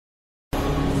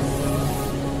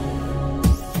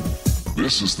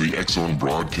This is the X-Zone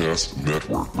Broadcast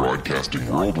Network, broadcasting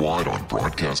worldwide on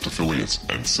broadcast affiliates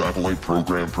and satellite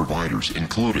program providers,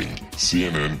 including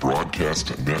CNN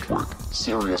Broadcast Network,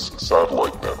 Sirius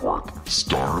Satellite Network,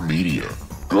 Star Media,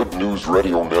 Good News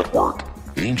Radio Network,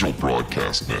 Angel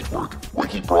Broadcast Network,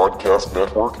 Wiki Broadcast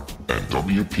Network, and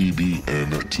WPBN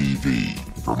TV.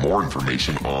 For more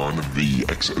information on the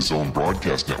X-Zone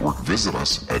Broadcast Network, visit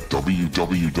us at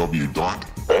www.xzbn.net.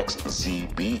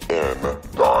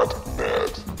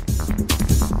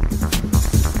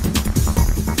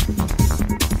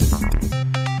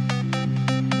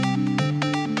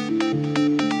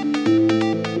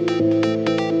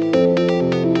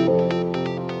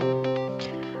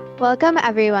 Welcome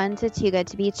everyone to Too Good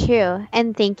to Be True,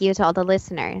 and thank you to all the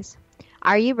listeners.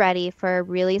 Are you ready for a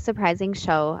really surprising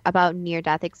show about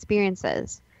near-death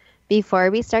experiences?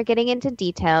 Before we start getting into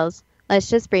details, let's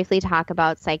just briefly talk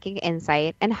about psychic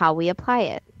insight and how we apply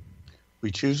it.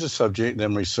 We choose a subject,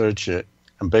 then research it,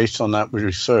 and based on that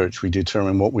research, we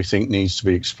determine what we think needs to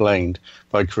be explained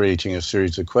by creating a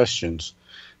series of questions.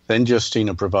 Then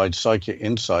Justina provides psychic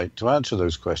insight to answer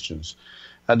those questions.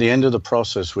 At the end of the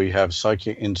process, we have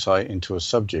psychic insight into a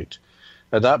subject.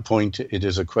 At that point, it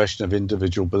is a question of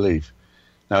individual belief.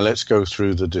 Now let's go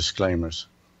through the disclaimers.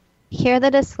 Here are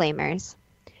the disclaimers.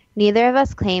 Neither of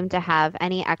us claim to have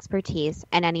any expertise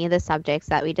in any of the subjects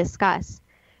that we discuss.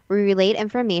 We relate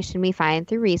information we find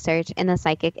through research in the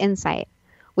psychic insight.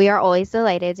 We are always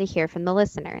delighted to hear from the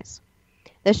listeners.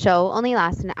 The show only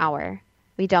lasts an hour.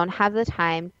 We don't have the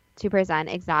time to present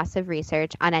exhaustive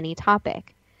research on any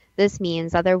topic. This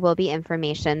means that there will be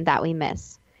information that we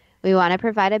miss. We want to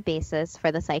provide a basis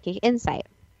for the psychic insight.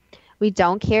 We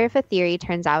don't care if a theory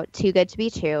turns out too good to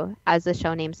be true, as the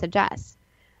show name suggests.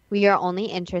 We are only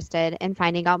interested in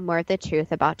finding out more of the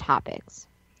truth about topics.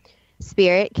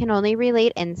 Spirit can only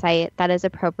relate insight that is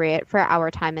appropriate for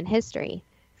our time in history.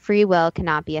 Free will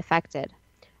cannot be affected.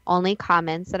 Only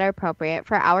comments that are appropriate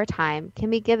for our time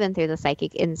can be given through the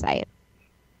psychic insight.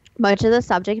 Much of the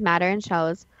subject matter in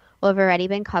shows will have already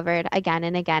been covered again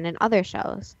and again in other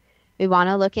shows. We want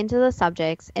to look into the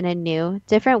subjects in a new,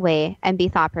 different way and be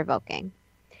thought-provoking.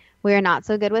 We are not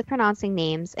so good with pronouncing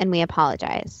names, and we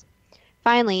apologize.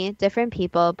 Finally, different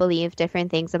people believe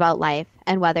different things about life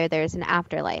and whether there is an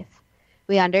afterlife.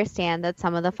 We understand that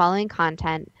some of the following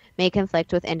content may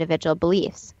conflict with individual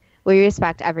beliefs. We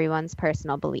respect everyone's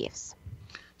personal beliefs.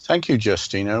 Thank you,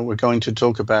 Justina. We're going to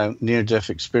talk about near-death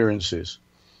experiences.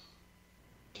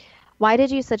 Why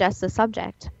did you suggest this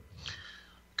subject?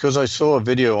 Because I saw a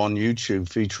video on YouTube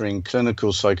featuring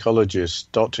clinical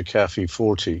psychologist Dr. Kathy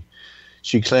Forty.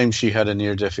 She claims she had a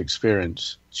near-death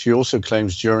experience. She also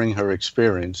claims during her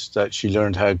experience that she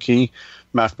learned how key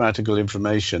mathematical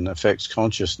information affects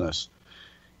consciousness.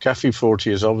 Kathy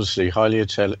Forty is obviously highly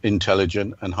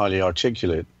intelligent and highly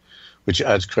articulate, which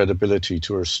adds credibility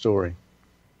to her story.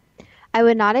 I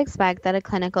would not expect that a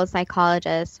clinical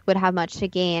psychologist would have much to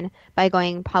gain by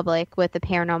going public with a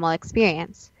paranormal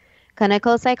experience.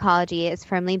 Clinical psychology is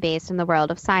firmly based in the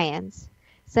world of science.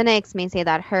 Cynics may say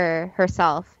that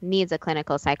herself needs a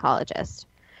clinical psychologist.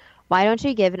 Why don't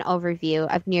you give an overview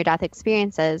of near-death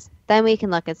experiences, then we can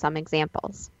look at some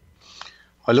examples.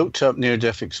 I looked up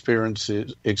near-death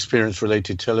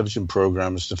experience-related television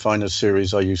programs to find a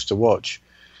series I used to watch.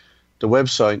 The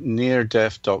website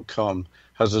neardeath.com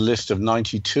has a list of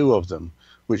 92 of them,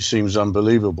 which seems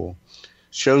unbelievable.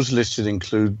 Shows listed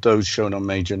include those shown on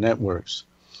major networks.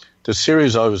 The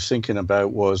series I was thinking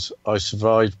about was I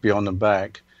Survived Beyond the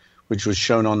Back, which was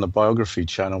shown on the Biography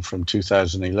channel from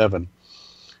 2011.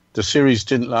 The series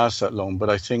didn't last that long,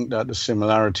 but I think that the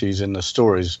similarities in the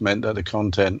stories meant that the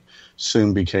content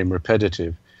soon became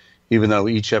repetitive, even though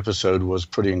each episode was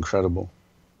pretty incredible.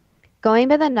 Going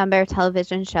by the number of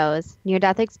television shows,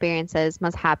 near-death experiences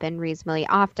must happen reasonably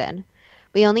often.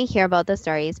 We only hear about the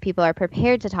stories people are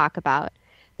prepared to talk about.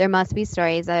 There must be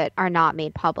stories that are not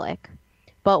made public.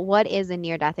 But what is a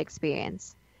near-death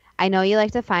experience? I know you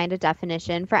like to find a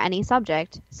definition for any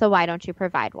subject, so why don't you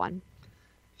provide one?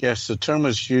 Yes, the term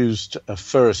was used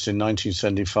first in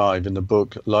 1975 in the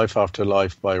book Life After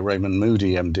Life by Raymond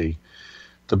Moody, MD.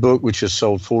 The book, which has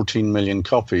sold 14 million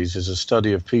copies, is a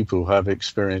study of people who have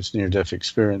experienced near-death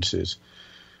experiences.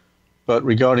 But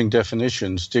regarding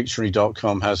definitions,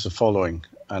 dictionary.com has the following,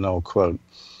 and I'll quote,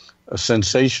 "A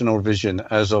sensation or vision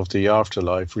as of the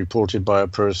afterlife reported by a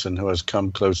person who has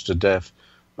come close to death,"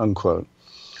 unquote.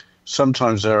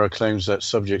 Sometimes there are claims that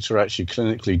subjects are actually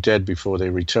clinically dead before they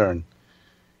return.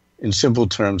 In simple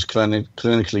terms,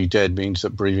 clinically dead means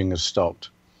that breathing has stopped.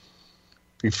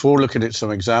 Before looking at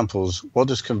some examples, what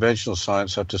does conventional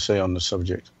science have to say on the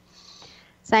subject?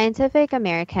 Scientific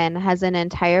American has an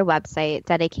entire website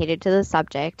dedicated to the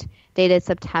subject, dated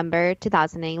September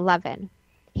 2011.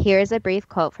 Here's a brief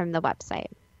quote from the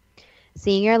website.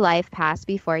 Seeing your life pass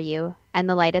before you and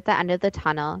the light at the end of the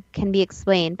tunnel can be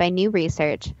explained by new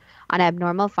research on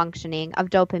abnormal functioning of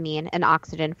dopamine and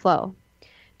oxygen flow.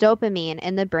 Dopamine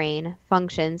in the brain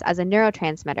functions as a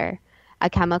neurotransmitter, a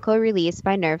chemical released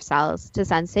by nerve cells to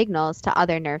send signals to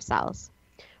other nerve cells.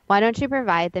 Why don't you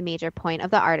provide the major point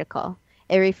of the article?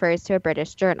 It refers to a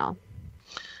British journal.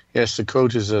 Yes, the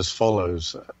quote is as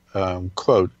follows.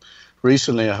 Quote,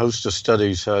 recently a host of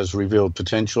studies has revealed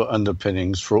potential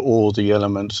underpinnings for all the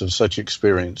elements of such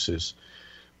experiences.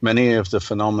 Many of the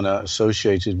phenomena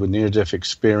associated with near-death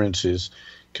experiences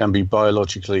can be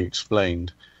biologically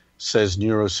explained, says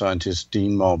neuroscientist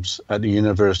Dean Mobbs at the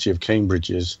University of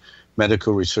Cambridge's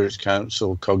Medical Research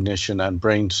Council Cognition and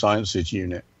Brain Sciences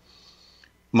Unit.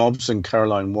 Mobbs and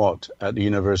Caroline Watt at the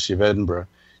University of Edinburgh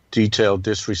detailed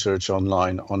this research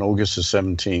online on August the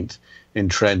 17th in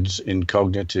Trends in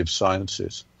Cognitive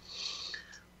Sciences.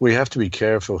 We have to be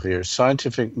careful here.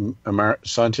 Scientific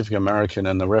American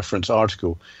and the reference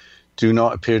article do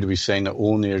not appear to be saying that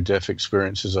all near-death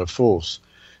experiences are false.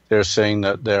 They're saying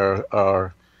that there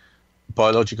are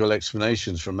biological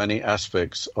explanations for many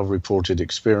aspects of reported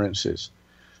experiences.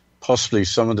 Possibly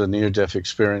some of the near-death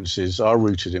experiences are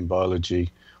rooted in biology,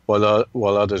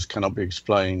 while others cannot be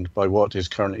explained by what is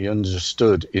currently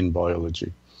understood in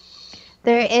biology.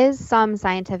 There is some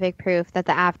scientific proof that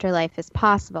the afterlife is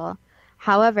possible.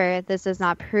 However, this does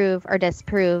not prove or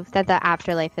disprove that the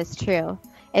afterlife is true.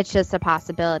 It's just a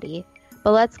possibility.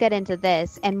 But let's get into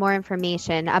this and more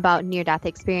information about near-death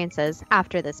experiences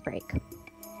after this break.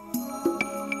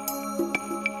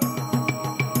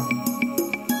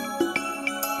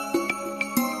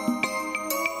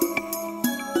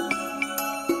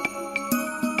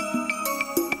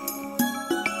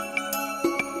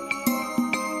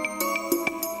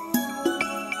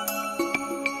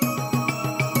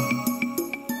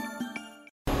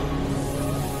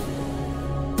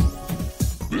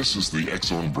 This is the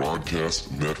X-Zone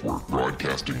Broadcast Network,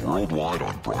 broadcasting worldwide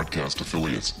on broadcast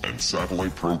affiliates and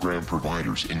satellite program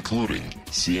providers, including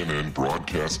CNN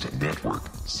Broadcast Network,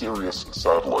 Sirius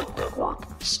Satellite Network,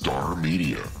 Star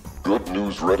Media, Good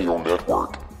News Radio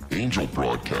Network, Angel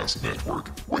Broadcast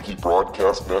Network, Wiki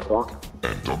Broadcast Network,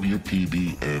 and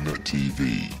WPBN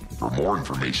TV. For more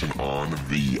information on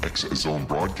the X-Zone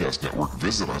Broadcast Network,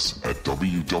 visit us at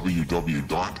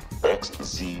www.xzbn.net.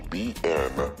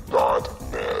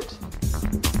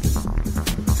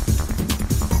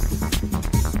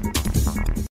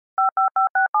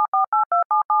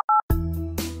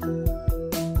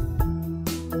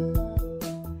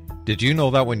 Did you know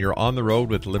that when you're on the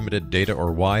road with limited data or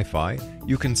Wi-Fi,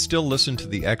 you can still listen to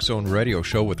the X-Zone Radio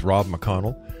Show with Rob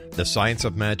McConnell, The Science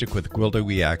of Magic with Gwilda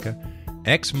Wiyaka,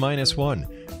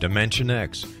 X-1, Dimension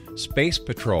X, Space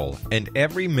Patrol, and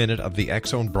every minute of the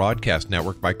X-Zone Broadcast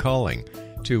Network by calling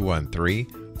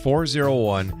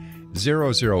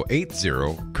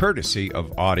 213-401-0080, courtesy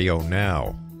of Audio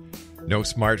Now. No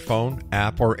smartphone,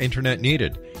 app, or internet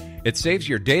needed. It saves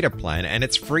your data plan, and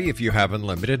it's free if you have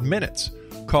unlimited minutes.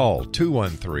 Call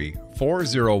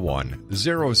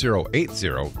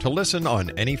 213-401-0080 to listen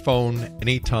on any phone,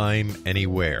 anytime,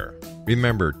 anywhere.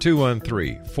 Remember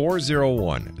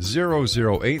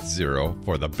 213-401-0080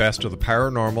 for the best of the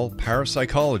paranormal,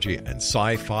 parapsychology, and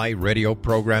sci-fi radio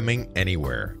programming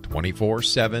anywhere,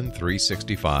 24/7,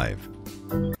 365.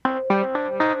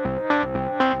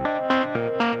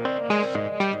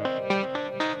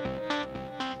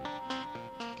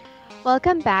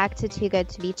 Welcome back to Too Good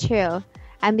to Be True.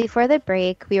 And before the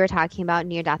break, we were talking about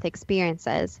near-death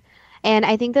experiences. And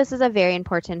I think this is a very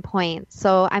important point,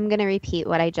 so I'm going to repeat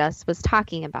what I just was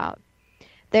talking about.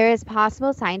 There is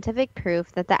possible scientific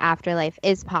proof that the afterlife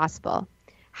is possible.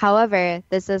 However,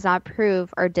 this does not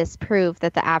prove or disprove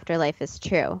that the afterlife is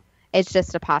true. It's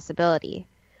just a possibility.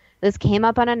 This came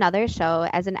up on another show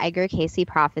as an Edgar Cayce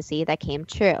prophecy that came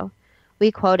true.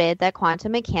 We quoted that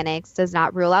quantum mechanics does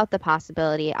not rule out the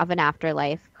possibility of an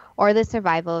afterlife or the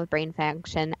survival of brain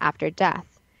function after death.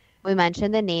 We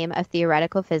mentioned the name of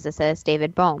theoretical physicist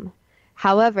David Bohm.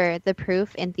 However, the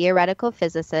proof in theoretical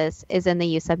physicists is in the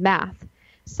use of math.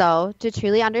 So, to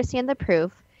truly understand the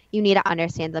proof, you need to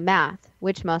understand the math,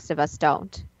 which most of us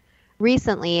don't.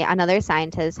 Recently, another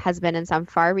scientist has been in some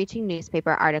far-reaching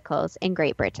newspaper articles in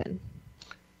Great Britain.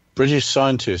 British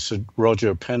scientist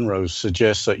Roger Penrose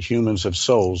suggests that humans have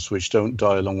souls which don't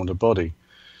die along with the body.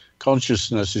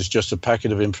 Consciousness is just a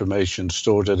packet of information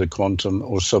stored at a quantum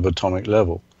or subatomic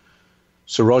level.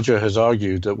 Sir Roger has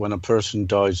argued that when a person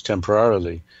dies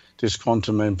temporarily, this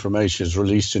quantum information is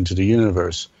released into the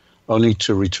universe, only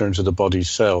to return to the body's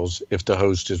cells if the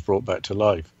host is brought back to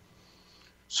life.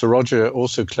 Saroja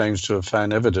also claims to have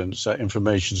found evidence that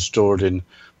information stored in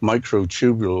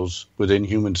microtubules within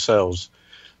human cells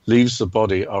leaves the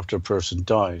body after a person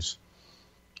dies.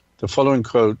 The following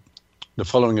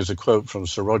is a quote from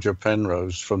Sir Roger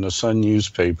Penrose from the Sun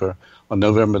newspaper on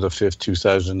November the 5th,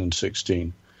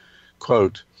 2016.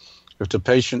 Quote, "If the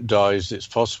patient dies, it's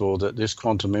possible that this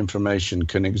quantum information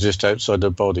can exist outside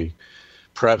the body,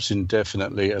 perhaps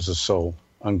indefinitely as a soul."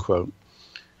 Unquote.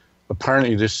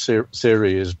 Apparently, this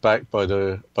theory is backed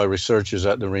by researchers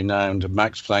at the renowned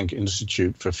Max Planck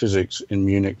Institute for Physics in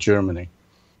Munich, Germany.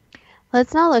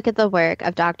 Let's now look at the work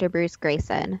of Dr. Bruce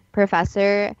Greyson,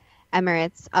 Professor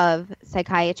Emeritus of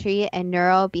Psychiatry and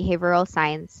Neurobehavioral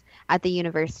Science at the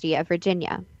University of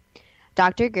Virginia.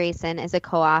 Dr. Greyson is a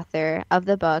co-author of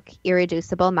the book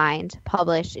Irreducible Mind,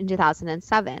 published in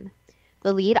 2007.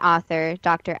 The lead author,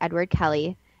 Dr. Edward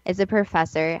Kelly, is a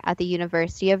professor at the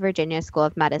University of Virginia School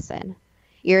of Medicine.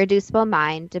 Irreducible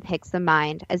Mind depicts the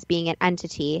mind as being an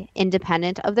entity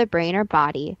independent of the brain or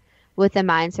body, with the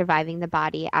mind surviving the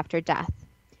body after death.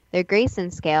 The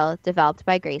Greyson scale, developed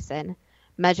by Greyson,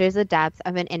 measures the depth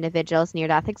of an individual's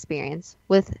near-death experience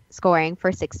with scoring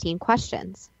for 16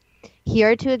 questions.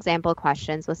 Here are 2 example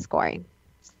questions with scoring.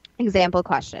 Example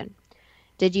question: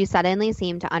 did you suddenly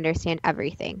seem to understand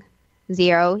everything?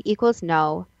 0 equals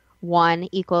no, 1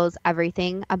 equals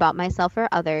everything about myself or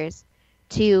others,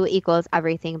 2 equals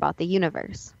everything about the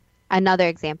universe. Another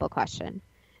example question: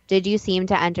 did you seem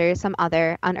to enter some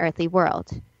other unearthly world?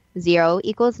 0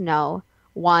 equals no,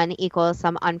 1 equals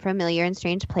some unfamiliar and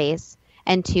strange place,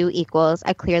 and 2 equals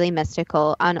a clearly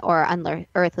mystical or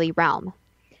unearthly realm.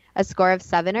 A score of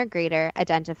 7 or greater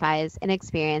identifies an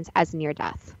experience as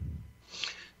near-death.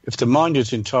 If the mind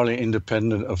is entirely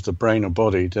independent of the brain or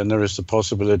body, then there is the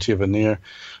possibility of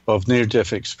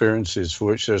near-death experiences for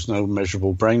which there is no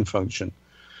measurable brain function.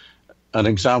 An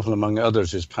example among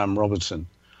others is Pam Robertson.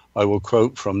 I will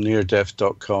quote from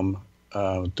neardeath.com,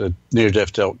 the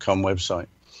neardeath.com website.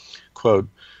 Quote,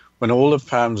 "When all of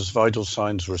Pam's vital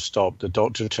signs were stopped, the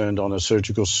doctor turned on a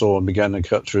surgical saw and began to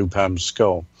cut through Pam's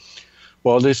skull.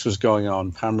 While this was going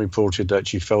on, Pam reported that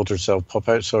she felt herself pop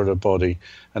outside her body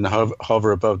and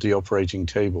hover above the operating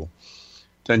table.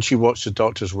 Then she watched the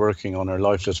doctors working on her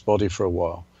lifeless body for a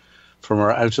while. From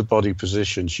her out-of-body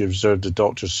position, she observed the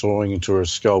doctor sawing into her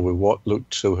skull with what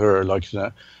looked to her like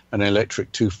an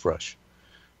electric toothbrush.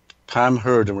 Pam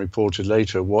heard and reported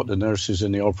later what the nurses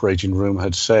in the operating room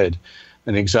had said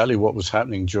and exactly what was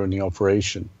happening during the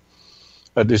operation.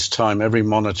 At this time, every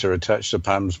monitor attached to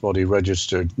Pam's body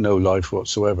registered no life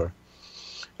whatsoever.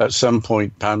 At some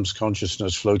point, Pam's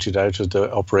consciousness floated out of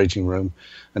the operating room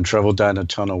and traveled down a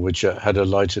tunnel which had a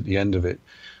light at the end of it,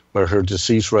 where her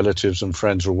deceased relatives and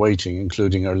friends were waiting,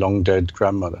 including her long-dead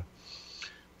grandmother.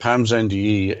 Pam's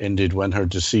NDE ended when her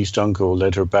deceased uncle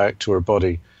led her back to her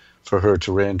body for her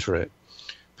to re-enter it.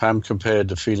 Pam compared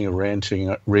the feeling of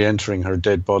re-entering her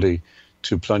dead body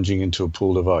to plunging into a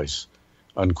pool of ice."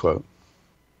 Unquote.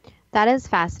 That is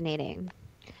fascinating.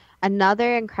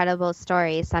 Another incredible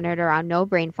story centered around no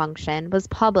brain function was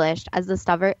published as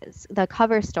the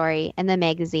cover story in the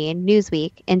magazine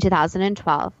Newsweek in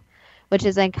 2012, which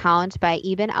is an account by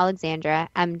Eben Alexandra,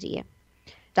 MD.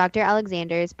 Dr.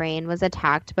 Alexander's brain was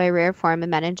attacked by a rare form of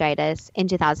meningitis in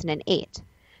 2008.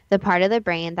 The part of the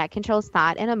brain that controls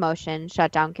thought and emotion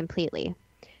shut down completely.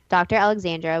 Dr.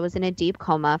 Alexandra was in a deep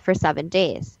coma for 7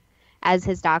 days. As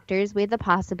his doctors weighed the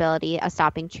possibility of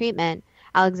stopping treatment,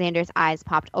 Alexander's eyes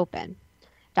popped open.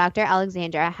 Dr.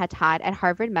 Alexandra had taught at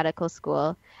Harvard Medical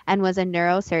School and was a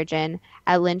neurosurgeon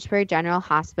at Lynchburg General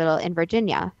Hospital in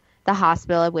Virginia, the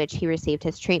hospital at which he received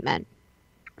his treatment.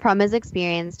 From his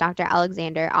experience, Dr.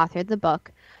 Alexander authored the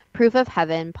book Proof of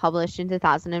Heaven, published in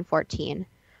 2014,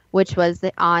 which was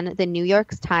on the New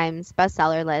York Times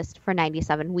bestseller list for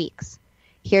 97 weeks.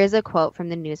 Here's a quote from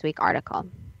the Newsweek article.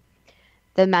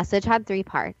 "The message had 3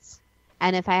 parts,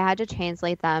 and if I had to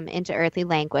translate them into earthly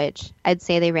language, I'd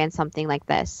say they ran something like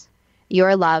this. You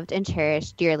are loved and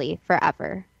cherished dearly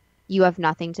forever. You have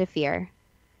nothing to fear.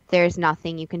 There is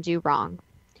nothing you can do wrong."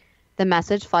 The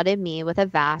message flooded me with a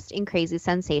vast and crazy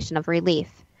sensation of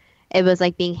relief. It was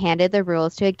like being handed the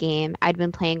rules to a game I'd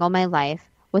been playing all my life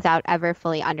without ever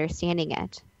fully understanding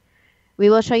it. "We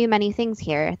will show you many things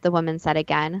here," the woman said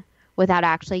again, without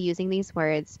actually using these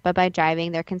words, but by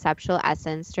driving their conceptual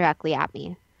essence directly at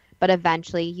me. "But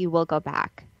eventually you will go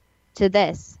back." To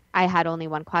this, I had only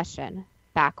one question.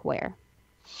 Back where?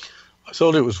 I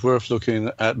thought it was worth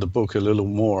looking at the book a little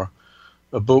more,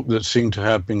 a book that seemed to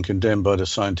have been condemned by the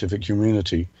scientific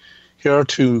community. Here are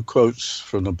two quotes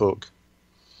from the book.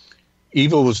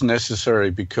 Evil was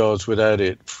necessary because without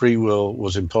it, free will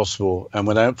was impossible, and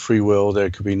without free will,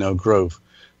 there could be no growth,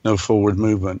 no forward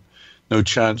movement, no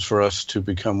chance for us to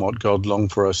become what God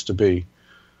longed for us to be.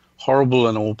 Horrible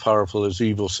and all-powerful as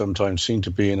evil sometimes seemed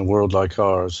to be in a world like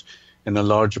ours, in the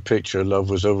larger picture,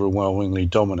 love was overwhelmingly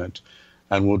dominant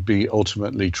and would be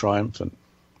ultimately triumphant.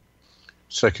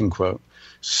 Second quote,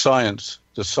 science,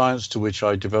 the science to which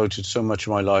I devoted so much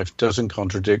of my life, doesn't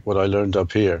contradict what I learned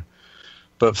up here.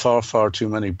 But far, far too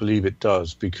many believe it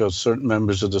does, because certain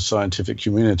members of the scientific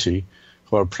community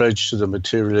who are pledged to the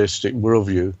materialistic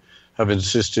worldview have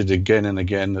insisted again and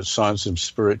again that science and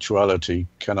spirituality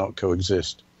cannot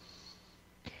coexist.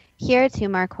 Here are two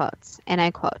more quotes, and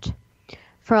I quote,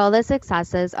 "For all the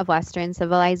successes of Western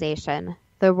civilization,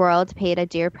 the world paid a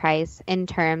dear price in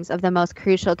terms of the most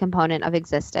crucial component of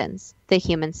existence, the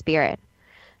human spirit.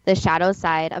 The shadow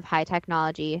side of high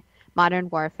technology, modern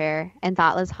warfare, and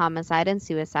thoughtless homicide and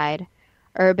suicide,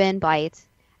 urban blight,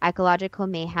 ecological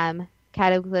mayhem,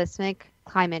 cataclysmic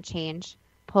climate change,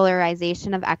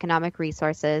 polarization of economic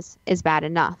resources is bad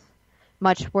enough.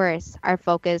 Much worse, our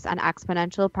focus on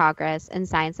exponential progress in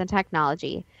science and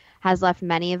technology has left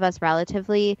many of us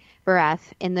relatively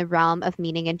bereft in the realm of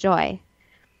meaning and joy,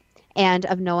 and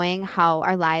of knowing how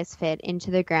our lives fit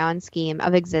into the grand scheme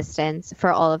of existence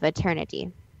for all of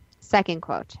eternity." Second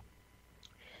quote,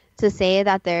 "To say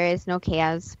that there is no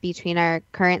chaos between our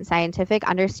current scientific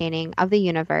understanding of the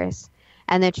universe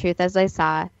and the truth as I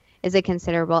saw is a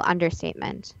considerable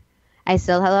understatement. I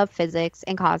still love physics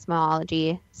and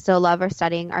cosmology, still love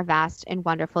studying our vast and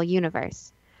wonderful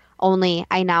universe. Only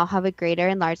I now have a greater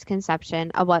and large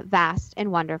conception of what vast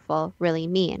and wonderful really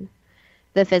mean.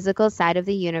 The physical side of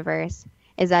the universe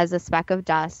is as a speck of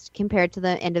dust compared to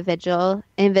the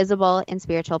invisible and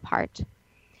spiritual part.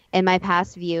 In my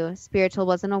past view, spiritual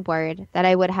wasn't a word that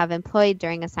I would have employed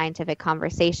during a scientific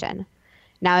conversation.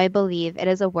 Now I believe it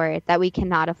is a word that we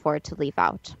cannot afford to leave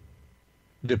out."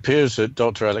 It appears that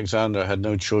Dr. Alexander had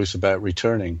no choice about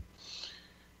returning.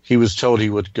 He was told he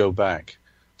would go back.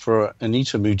 For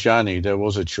Anita Mujani, there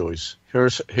was a choice.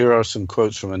 Here are some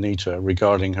quotes from Anita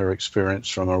regarding her experience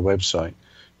from her website.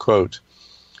 Quote,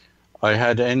 "I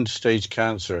had end-stage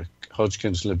cancer,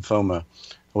 Hodgkin's lymphoma.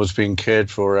 I was being cared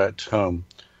for at home.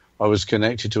 I was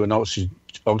connected to an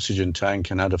oxygen tank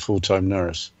and had a full-time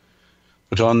nurse.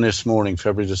 But on this morning,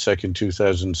 February the 2nd,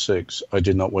 2006, I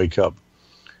did not wake up.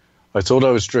 I thought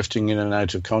I was drifting in and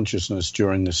out of consciousness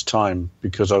during this time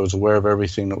because I was aware of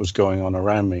everything that was going on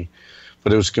around me.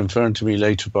 But it was confirmed to me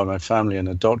later by my family and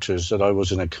the doctors that I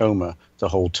was in a coma the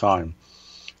whole time.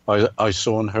 I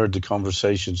saw and heard the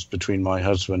conversations between my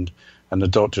husband and the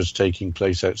doctors taking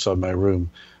place outside my room,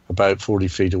 about 40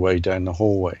 feet away down the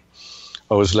hallway.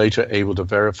 I was later able to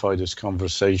verify this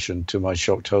conversation to my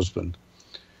shocked husband.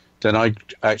 Then I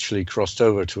actually crossed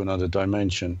over to another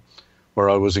dimension, where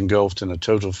I was engulfed in a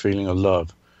total feeling of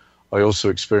love. I also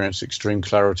experienced extreme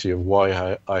clarity of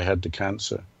why I had the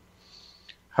cancer.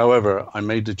 However, I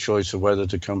made the choice of whether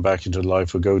to come back into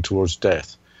life or go towards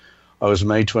death. I was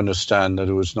made to understand that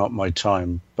it was not my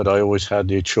time, but I always had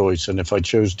the choice, and if I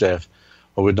chose death,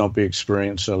 I would not be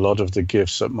experiencing a lot of the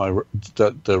gifts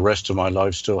that the rest of my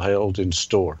life still held in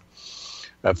store.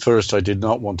 At first, I did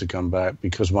not want to come back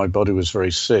because my body was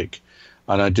very sick,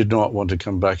 and I did not want to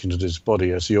come back into this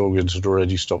body as the organs had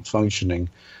already stopped functioning,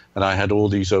 and I had all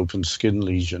these open skin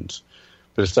lesions.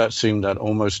 But it seemed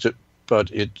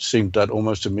that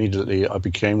almost immediately I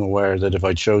became aware that if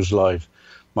I chose life,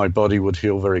 my body would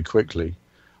heal very quickly.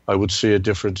 I would see a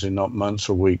difference in not months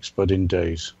or weeks, but in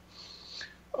days."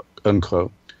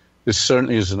 Unquote. This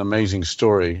certainly is an amazing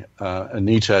story.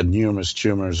 Anita had numerous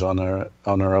tumors on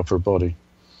her upper body.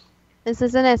 This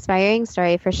is an inspiring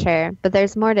story for sure, but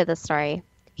there's more to the story.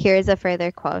 Here is a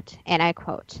further quote, and I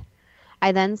quote,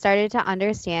 "I then started to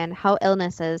understand how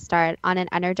illnesses start on an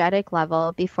energetic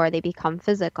level before they become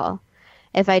physical.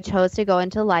 If I chose to go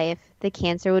into life, the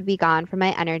cancer would be gone from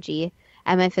my energy,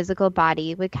 and my physical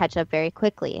body would catch up very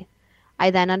quickly. I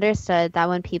then understood that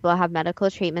when people have medical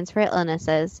treatments for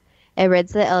illnesses, it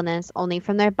rids the illness only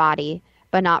from their body,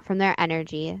 but not from their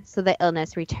energy, so the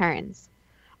illness returns.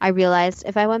 I realized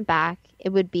if I went back, it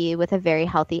would be with a very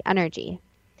healthy energy.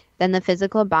 Then the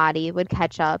physical body would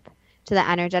catch up to the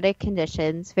energetic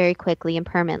conditions very quickly and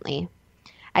permanently.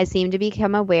 I seem to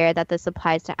become aware that this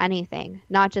applies to anything,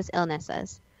 not just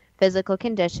illnesses, physical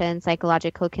conditions,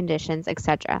 psychological conditions,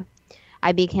 etc.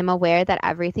 I became aware that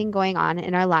everything going on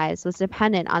in our lives was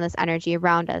dependent on this energy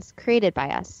around us, created by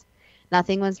us.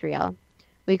 Nothing was real.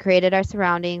 We created our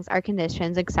surroundings, our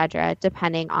conditions, etc.,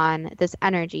 depending on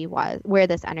where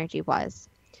this energy was.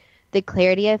 The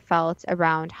clarity I felt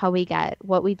around how we get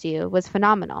what we do was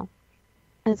phenomenal.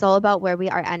 It's all about where we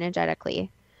are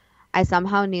energetically. I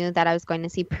somehow knew that I was going to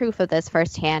see proof of this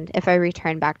firsthand if I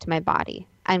returned back to my body."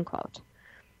 End quote.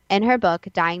 In her book,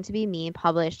 Dying to Be Me,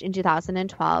 published in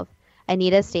 2012,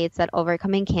 Anita states that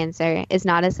overcoming cancer is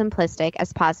not as simplistic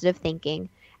as positive thinking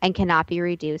and cannot be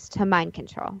reduced to mind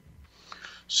control.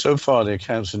 So far, the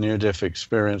accounts of near-death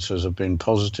experiences have been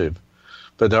positive,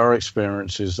 but there are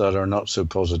experiences that are not so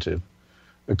positive.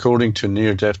 According to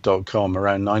neardeath.com,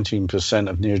 around 19%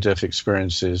 of near-death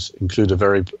experiences include a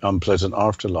very unpleasant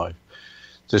afterlife.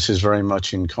 This is very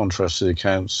much in contrast to the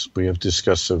accounts we have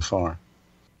discussed so far.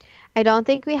 I don't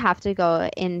think we have to go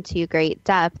into great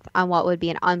depth on what would be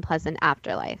an unpleasant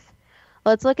afterlife.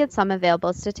 Let's look at some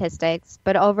available statistics,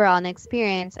 but overall an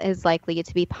experience is likely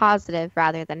to be positive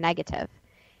rather than negative.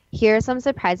 Here are some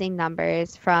surprising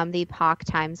numbers from the Epoch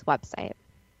Times website.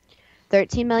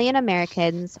 13 million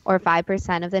Americans, or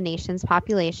 5% of the nation's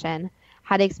population,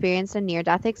 had experienced a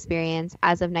near-death experience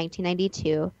as of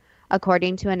 1992,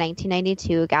 according to a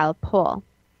 1992 Gallup poll.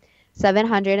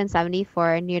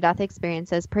 774 near-death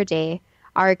experiences per day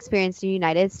are experienced in the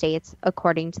United States,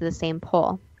 according to the same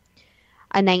poll.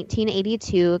 A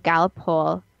 1982 Gallup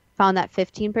poll found that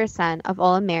 15% of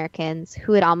all Americans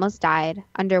who had almost died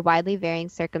under widely varying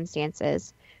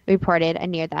circumstances reported a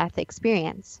near-death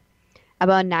experience.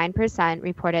 About 9%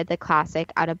 reported the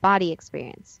classic out-of-body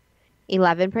experience.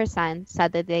 11%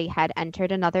 said that they had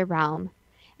entered another realm.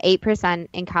 8%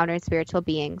 encountered spiritual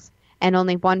beings, and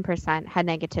only 1% had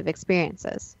negative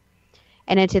experiences.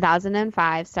 In a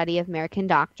 2005 study of American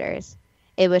doctors,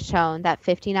 it was shown that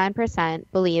 59%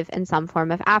 believe in some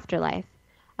form of afterlife,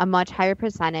 a much higher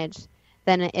percentage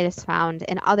than it is found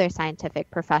in other scientific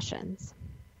professions.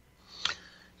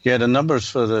 Yeah, the numbers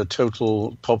for the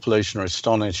total population are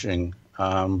astonishing.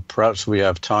 Perhaps we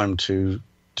have time to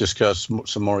discuss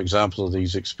some more examples of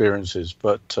these experiences,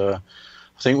 but I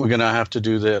think we're going to have to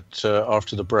do that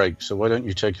after the break. So why don't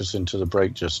you take us into the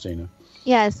break, Justina?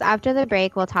 Yes, after the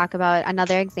break, we'll talk about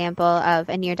another example of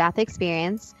a near-death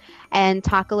experience and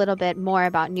talk a little bit more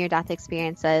about near-death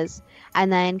experiences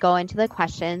and then go into the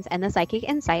questions and the psychic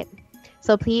insight.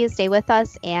 So please stay with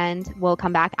us and we'll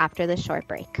come back after this short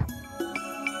break.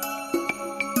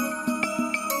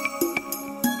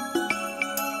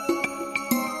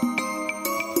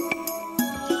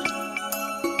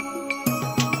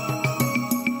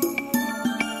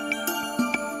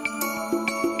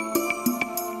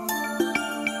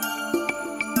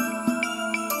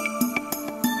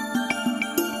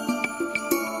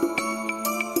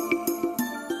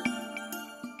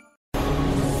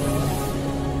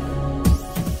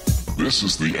 This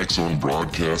is the X-Zone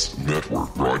Broadcast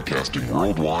Network, broadcasting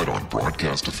worldwide on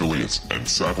broadcast affiliates and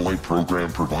satellite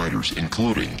program providers,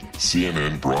 including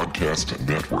CNN Broadcast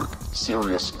Network,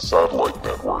 Sirius Satellite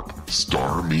Network,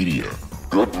 Star Media,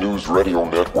 Good News Radio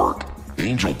Network,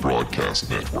 Angel Broadcast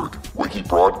Network, Wiki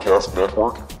Broadcast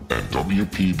Network, and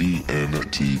WPBN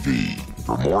TV.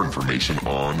 For more information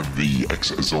on the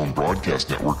X-Zone Broadcast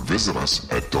Network, visit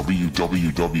us at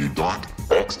www.xzbn.net.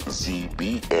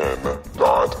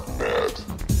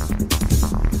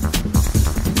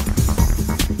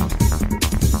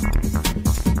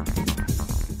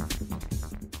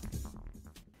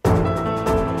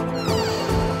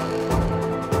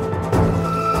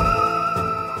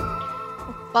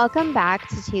 Welcome back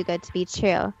to Too Good to Be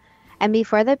True. And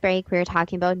before the break, we were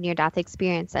talking about near-death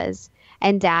experiences.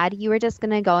 And Dad, you were just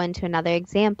going to go into another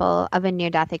example of a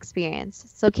near-death experience.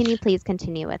 So can you please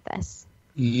continue with this?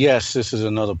 Yes, this is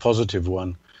another positive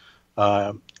one.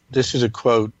 This is a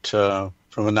quote from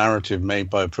a narrative made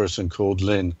by a person called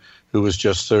Lynn, who was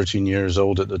just 13 years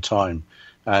old at the time,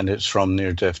 and it's from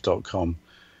neardeath.com.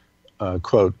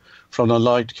 Quote, "From the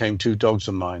light came two dogs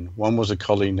of mine. One was a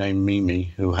collie named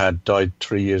Mimi, who had died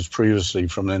 3 years previously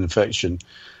from an infection,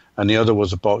 and the other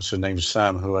was a boxer named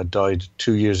Sam, who had died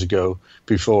 2 years ago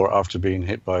before after being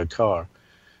hit by a car.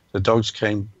 The dogs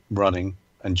came running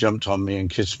and jumped on me and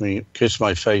kissed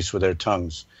my face with their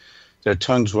tongues. Their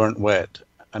tongues weren't wet,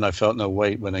 and I felt no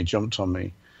weight when they jumped on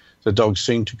me. The dogs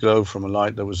seemed to glow from a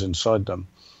light that was inside them.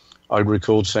 I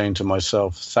recalled saying to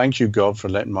myself, 'Thank you, God, for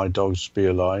letting my dogs be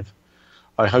alive.'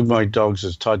 I hugged my dogs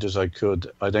as tight as I could.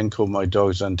 I then called my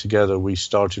dogs, and together we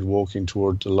started walking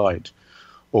toward the light.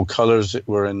 All colors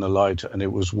were in the light, and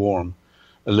it was warm,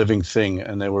 a living thing,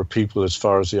 and there were people as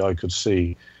far as the eye could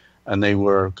see, and they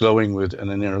were glowing with an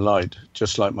inner light,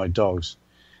 just like my dogs.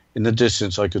 In the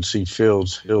distance, I could see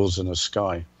fields, hills, and a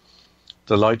sky.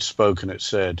 The light spoke, and it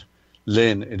said,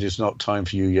 'Lynn, it is not time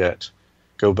for you yet.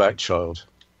 Go back, child,'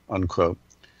 unquote."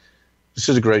 This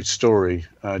is a great story.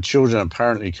 Children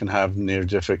apparently can have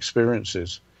near-death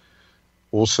experiences.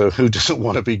 Also, who doesn't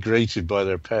want to be greeted by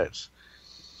their pets?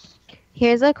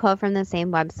 Here's a quote from the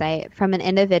same website from an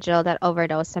individual that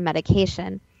overdosed on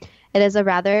medication. It is a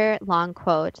rather long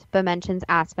quote, but mentions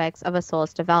aspects of a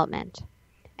soul's development.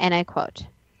 And I quote,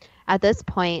 "At this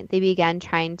point, they began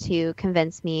trying to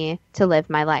convince me to live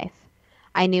my life.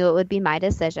 I knew it would be my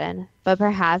decision, but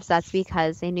perhaps that's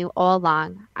because they knew all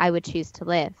along I would choose to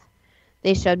live.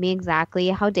 They showed me exactly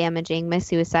how damaging my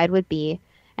suicide would be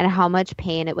and how much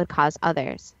pain it would cause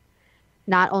others.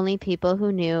 Not only people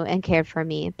who knew and cared for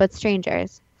me, but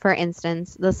strangers. For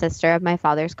instance, the sister of my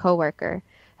father's coworker,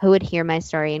 who would hear my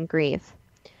story and grieve.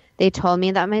 They told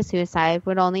me that my suicide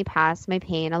would only pass my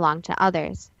pain along to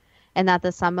others, and that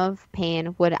the sum of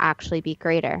pain would actually be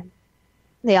greater.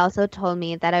 They also told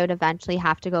me that I would eventually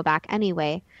have to go back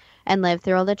anyway and live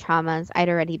through all the traumas I'd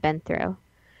already been through.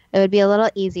 It would be a little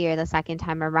easier the second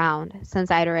time around, since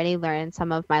I'd already learned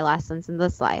some of my lessons in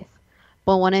this life.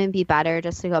 But wouldn't it be better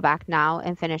just to go back now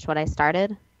and finish what I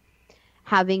started?"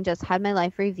 Having just had my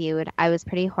life reviewed, I was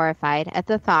pretty horrified at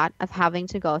the thought of having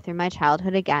to go through my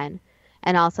childhood again,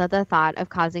 and also at the thought of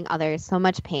causing others so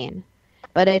much pain.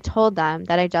 But I told them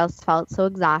that I just felt so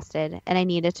exhausted and I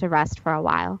needed to rest for a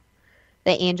while.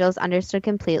 The angels understood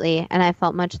completely, and I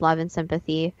felt much love and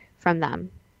sympathy from them.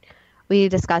 We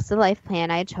discussed the life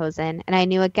plan I had chosen, and I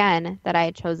knew again that I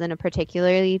had chosen a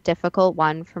particularly difficult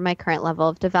one for my current level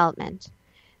of development.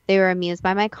 They were amused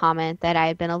by my comment that I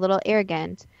had been a little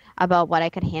arrogant about what I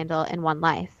could handle in one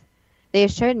life. They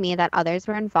assured me that others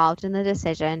were involved in the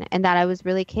decision and that I was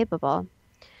really capable.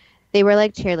 They were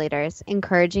like cheerleaders,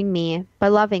 encouraging me,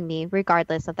 but loving me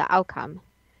regardless of the outcome.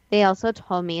 They also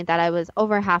told me that I was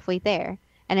over halfway there,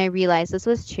 and I realized this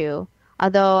was true,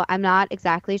 although I'm not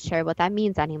exactly sure what that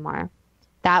means anymore.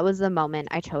 That was the moment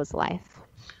I chose life.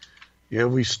 Yeah,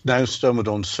 we now stumbled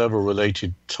on several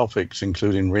related topics,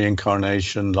 including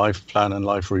reincarnation, life plan, and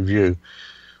life review.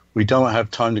 We don't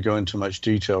have time to go into much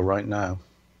detail right now.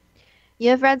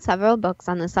 You have read several books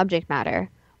on the subject matter.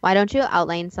 Why don't you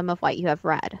outline some of what you have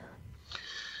read?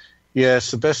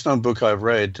 Yes, the best-known book I've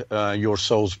read, Your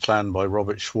Soul's Plan by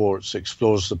Robert Schwartz,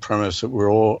 explores the premise that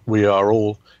we are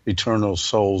all eternal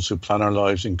souls who plan our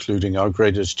lives, including our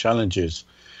greatest challenges.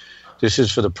 This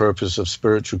is for the purpose of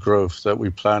spiritual growth that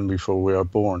we plan before we are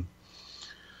born.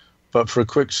 But for a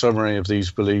quick summary of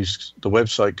these beliefs, the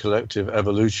website Collective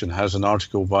Evolution has an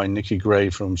article by Nikki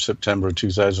Gray from September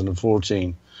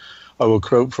 2014. I will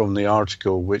quote from the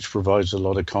article, which provides a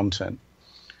lot of content.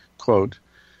 Quote,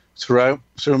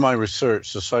 Through my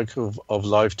research, the cycle of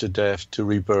life to death to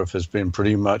rebirth has been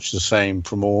pretty much the same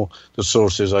from all the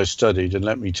sources I studied, and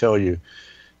let me tell you,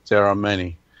 there are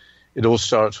many. It all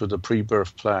starts with a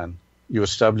pre-birth plan. You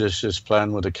establish this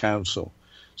plan with a council.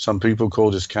 Some people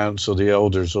call this council the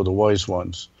elders or the wise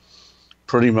ones.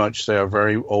 Pretty much they are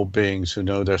very old beings who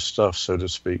know their stuff, so to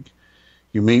speak.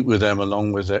 You meet with them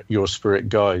along with your spirit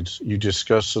guides. You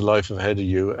discuss the life ahead of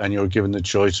you, and you're given the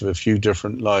choice of a few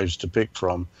different lives to pick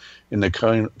from in the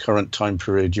current time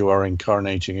period you are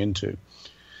incarnating into.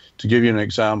 To give you an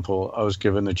example, I was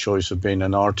given the choice of being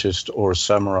an artist or a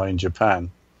samurai in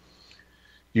Japan.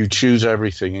 You choose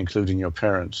everything, including your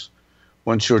parents.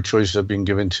 Once your choices have been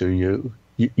given to you,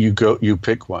 you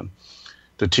pick one.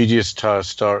 The tedious task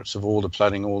starts of all the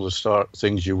planning, all the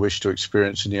things you wish to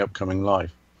experience in the upcoming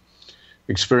life.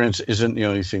 Experience isn't the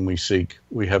only thing we seek.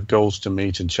 We have goals to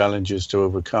meet and challenges to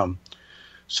overcome.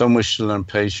 Some wish to learn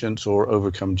patience or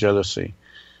overcome jealousy.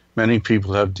 Many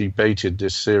people have debated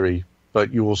this theory,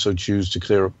 but you also choose to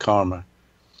clear up karma.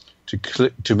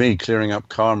 To me, clearing up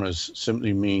karmas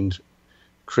simply means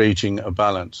creating a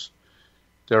balance.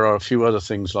 There are a few other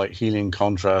things like healing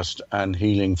contrast and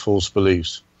healing false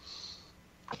beliefs.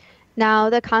 Now,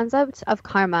 the concept of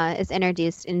karma is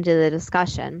introduced into the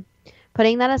discussion.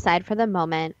 Putting that aside for the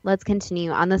moment, let's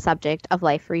continue on the subject of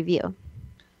life review.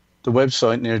 The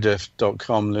website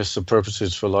neardeath.com lists the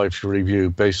purposes for life review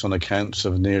based on accounts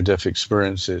of near-death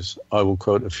experiences. I will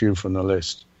quote a few from the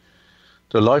list.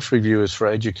 The life review is for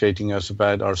educating us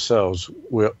about ourselves,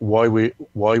 why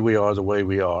we are the way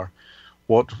we are,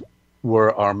 what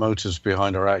were our motives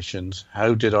behind our actions,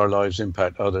 how did our lives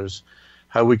impact others,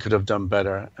 how we could have done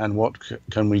better, and what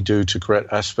can we do to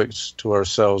correct aspects to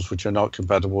ourselves which are not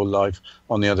compatible with life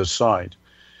on the other side.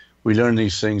 We learn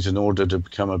these things in order to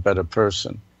become a better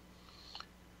person.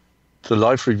 The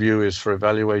life review is for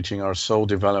evaluating our soul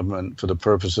development for the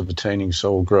purpose of attaining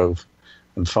soul growth.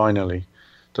 And finally,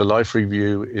 the life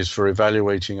review is for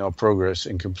evaluating our progress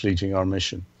in completing our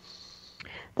mission.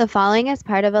 The following is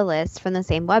part of a list from the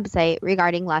same website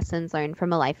regarding lessons learned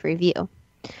from a life review.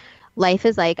 Life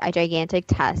is like a gigantic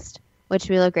test, which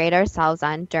we will grade ourselves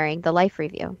on during the life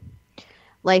review.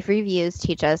 Life reviews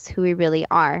teach us who we really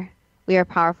are. We are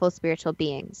powerful spiritual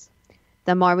beings.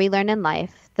 The more we learn in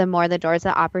life, the more the doors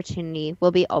of opportunity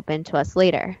will be open to us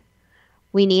later.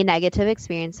 We need negative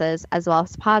experiences as well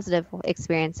as positive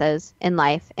experiences in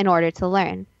life in order to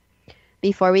learn.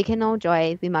 Before we can know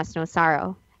joy, we must know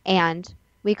sorrow. And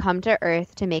we come to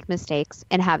earth to make mistakes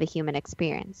and have a human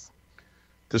experience.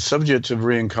 The subject of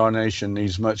reincarnation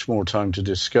needs much more time to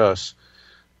discuss,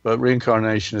 but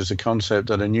reincarnation is a concept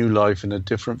that a new life in a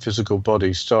different physical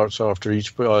body starts after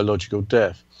each biological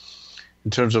death.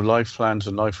 In terms of life plans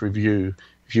and life review,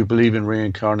 if you believe in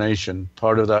reincarnation,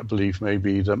 part of that belief may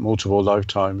be that multiple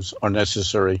lifetimes are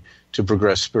necessary to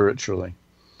progress spiritually.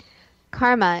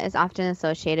 Karma is often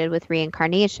associated with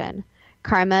reincarnation.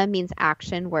 Karma means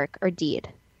action, work, or deed.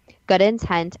 Good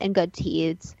intent and good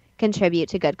deeds contribute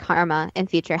to good karma and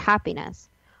future happiness,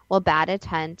 while bad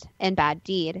intent and bad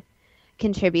deed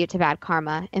contribute to bad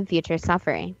karma and future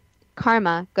suffering.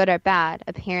 Karma, good or bad,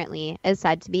 apparently is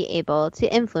said to be able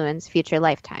to influence future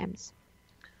lifetimes.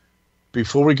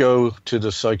 Before we go to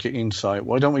the psychic insight,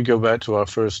 why don't we go back to our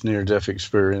first near-death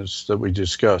experience that we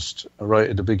discussed right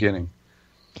at the beginning?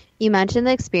 You mentioned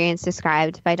the experience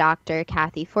described by Dr.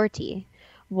 Kathy Forte.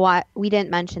 We didn't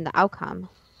mention the outcome.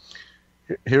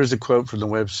 Here's a quote from the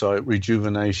website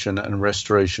Rejuvenation and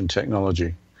Restoration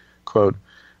Technology. Quote,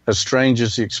 "As strange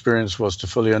as the experience was to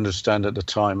fully understand at the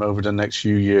time, over the next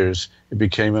few years, it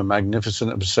became a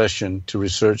magnificent obsession to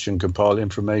research and compile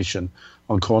information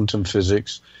on quantum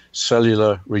physics,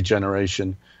 cellular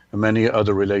regeneration, and many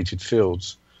other related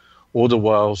fields. All the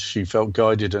while, she felt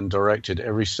guided and directed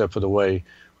every step of the way,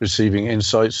 receiving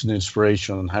insights and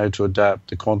inspiration on how to adapt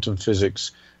the quantum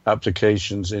physics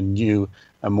applications in new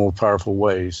and more powerful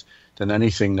ways than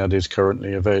anything that is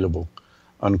currently available."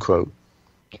 Unquote.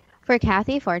 For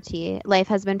Kathy Forte, life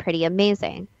has been pretty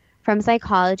amazing, from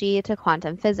psychology to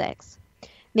quantum physics.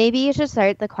 Maybe you should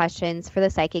start the questions for the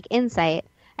psychic insight,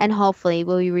 and hopefully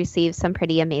we'll receive some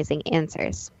pretty amazing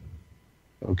answers.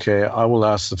 Okay, I will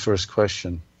ask the first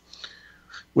question.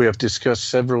 We have discussed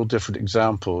several different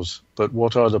examples, but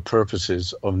what are the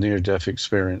purposes of near-death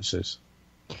experiences?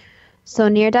 So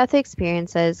near-death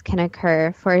experiences can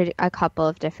occur for a couple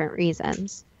of different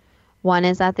reasons. One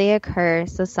is that they occur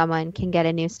so someone can get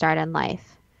a new start in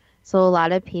life. So a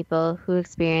lot of people who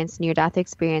experience near-death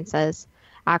experiences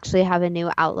actually have a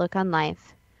new outlook on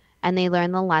life, and they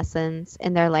learn the lessons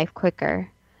in their life quicker,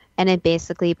 and it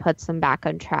basically puts them back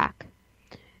on track.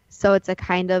 So it's a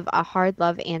kind of a hard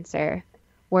love answer,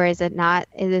 whereas it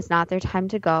is not their time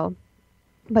to go,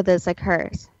 but this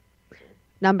occurs.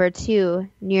 Number two,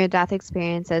 near-death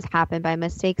experiences happen by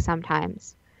mistake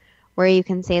sometimes, where you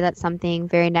can say that something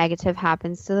very negative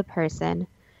happens to the person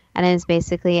and is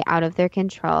basically out of their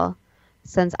control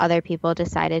since other people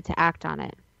decided to act on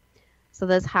it. So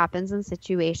this happens in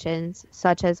situations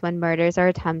such as when murders are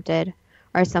attempted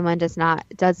or someone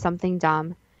does something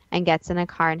dumb and gets in a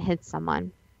car and hits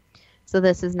someone. So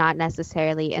this is not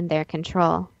necessarily in their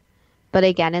control. But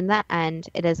again, in the end,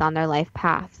 it is on their life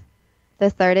path. The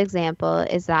third example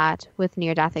is that with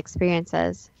near-death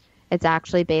experiences, it's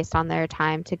actually based on their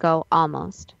time to go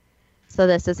almost. So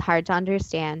this is hard to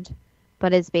understand,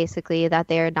 but it's basically that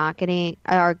they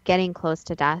are getting close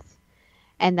to death,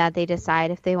 and that they decide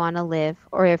if they want to live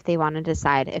or if they want to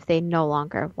decide if they no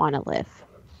longer want to live.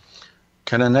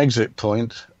 Can an exit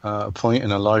point, a point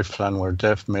in a life plan where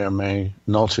death may or may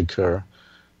not occur,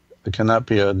 can that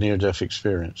be a near-death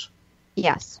experience?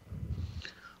 Yes.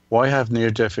 Why have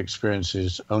near-death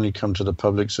experiences only come to the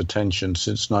public's attention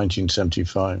since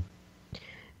 1975?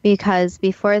 Because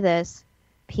before this,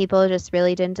 people just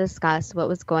really didn't discuss what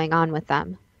was going on with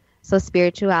them. So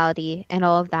spirituality and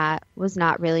all of that was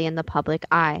not really in the public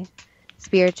eye.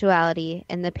 Spirituality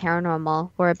and the paranormal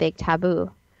were a big taboo.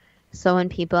 So when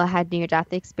people had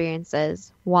near-death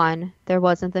experiences, one, there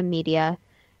wasn't the media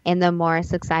and the more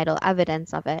societal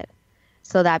evidence of it,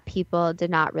 so that people did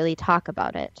not really talk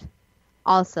about it.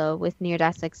 Also, with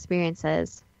near-death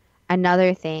experiences,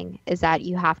 another thing is that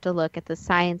you have to look at the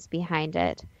science behind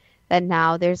it, that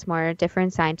now there's more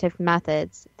different scientific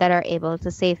methods that are able to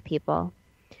save people.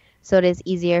 So it is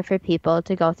easier for people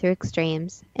to go through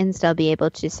extremes and still be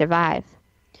able to survive.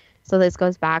 So this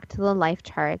goes back to the life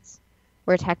charts,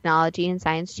 where technology and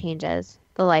science changes,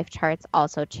 the life charts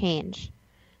also change.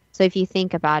 So if you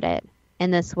think about it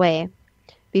in this way,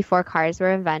 before cars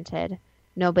were invented,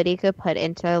 nobody could put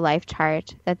into a life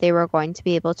chart that they were going to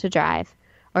be able to drive,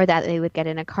 or that they would get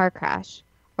in a car crash,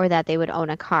 or that they would own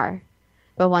a car.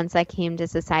 But once that came to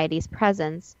society's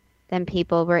presence, then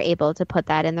people were able to put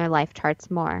that in their life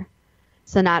charts more.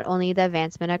 So not only the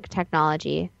advancement of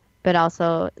technology, but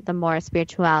also the more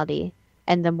spirituality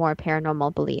and the more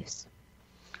paranormal beliefs.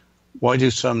 Why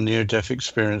do some near-death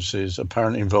experiences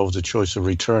apparently involve the choice of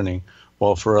returning,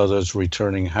 while for others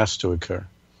returning has to occur?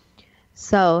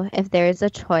 So if there is a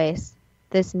choice,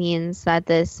 this means that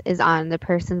this is on the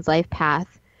person's life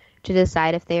path to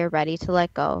decide if they are ready to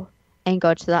let go and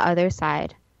go to the other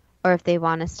side, or if they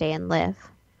want to stay and live.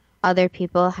 Other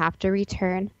people have to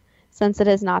return, since it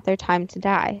is not their time to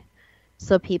die.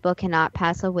 So people cannot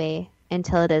pass away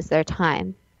until it is their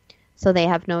time. So they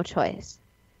have no choice.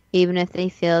 Even if they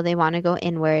feel they want to go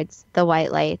inwards, the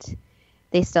white light,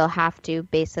 they still have to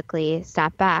basically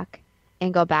step back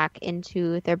and go back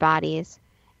into their bodies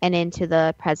and into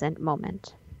the present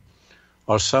moment.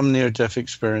 Are some near-death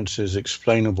experiences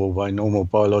explainable by normal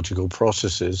biological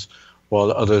processes,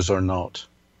 while others are not?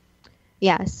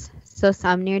 Yes. So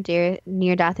some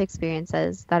near-death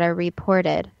experiences that are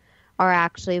reported are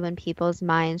actually when people's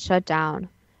minds shut down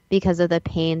because of the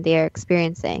pain they are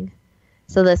experiencing.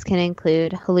 So this can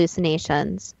include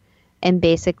hallucinations and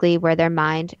basically where their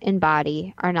mind and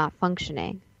body are not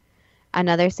functioning.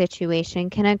 Another situation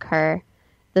can occur.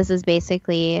 This is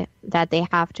basically that they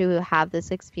have to have this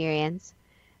experience,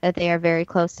 that they are very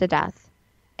close to death,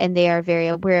 and they are very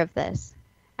aware of this.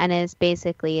 And it is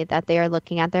basically that they are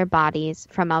looking at their bodies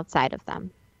from outside of them.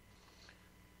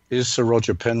 Is Sir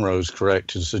Roger Penrose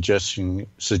correct in suggesting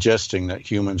that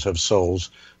humans have souls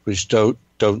which don't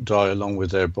die along with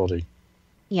their body?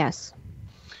 Yes.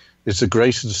 Is the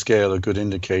Grayson scale a good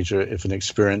indicator if an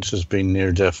experience has been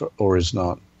near death or is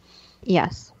not?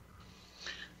 Yes.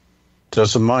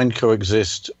 Does the mind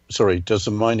exist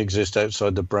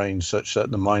outside the brain such that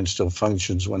the mind still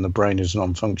functions when the brain is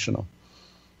non-functional?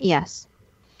 Yes.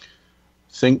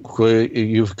 Think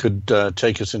you could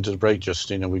take us into the break,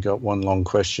 Justina. We got one long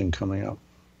question coming up.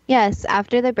 Yes,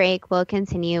 after the break, we'll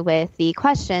continue with the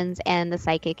questions and the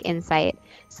psychic insight.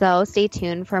 So stay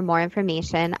tuned for more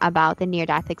information about the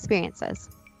near-death experiences.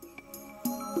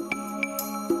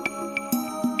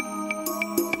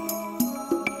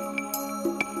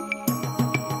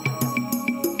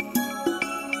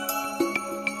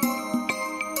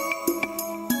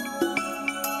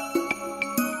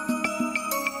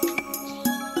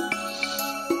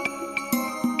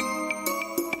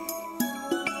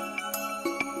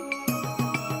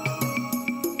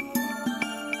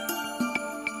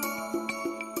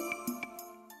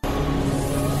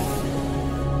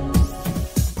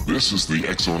 This is the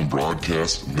X-Zone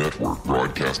Broadcast Network,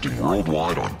 broadcasting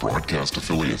worldwide on broadcast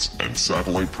affiliates and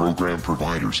satellite program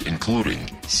providers, including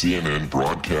CNN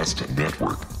Broadcast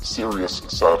Network, Sirius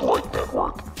Satellite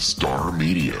Network, Star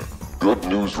Media, Good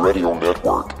News Radio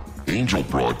Network, Angel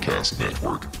Broadcast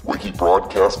Network, Wiki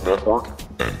Broadcast Network,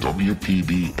 and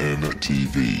WPBN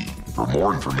TV. For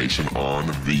more information on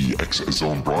the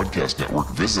X-Zone Broadcast Network,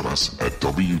 visit us at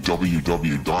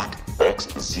www.xzbn.net.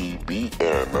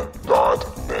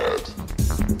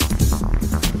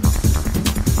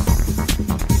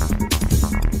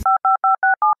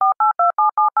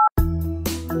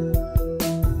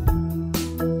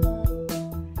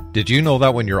 Did you know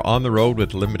that when you're on the road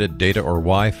with limited data or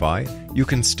Wi-Fi, you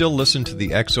can still listen to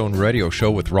the X-Zone Radio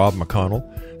Show with Rob McConnell,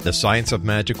 The Science of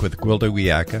Magic with Gwilda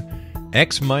Wiyaka,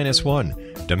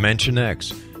 X-1, Dimension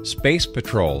X, Space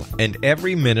Patrol, and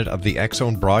every minute of the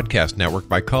X-Zone Broadcast Network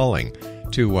by calling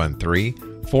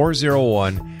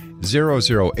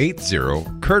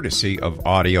 213-401-0080, courtesy of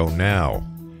Audio Now.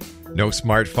 No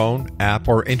smartphone, app,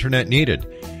 or internet needed.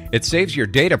 It saves your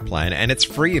data plan, and it's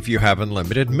free if you have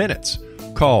unlimited minutes.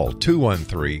 Call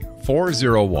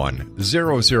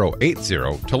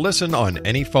 213-401-0080 to listen on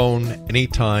any phone,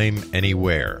 anytime,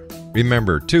 anywhere.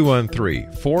 Remember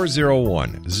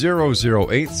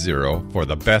 213-401-0080 for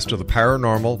the best of the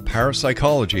paranormal,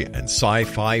 parapsychology, and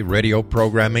sci-fi radio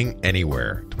programming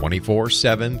anywhere,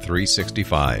 24/7,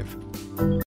 365.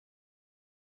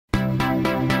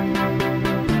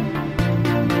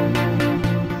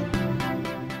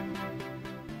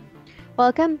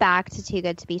 Welcome back to Too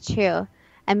Good to Be True.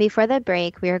 And before the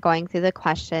break, we were going through the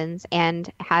questions and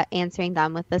answering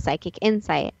them with the psychic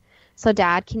insight. So,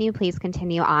 Dad, can you please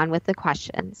continue on with the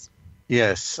questions?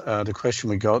 Yes, the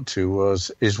question we got to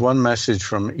was, is one message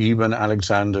from Eben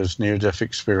Alexander's near-death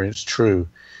experience true,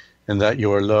 in that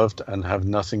you are loved and have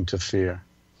nothing to fear?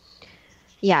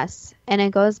 Yes, and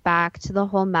it goes back to the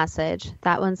whole message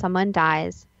that when someone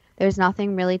dies, there's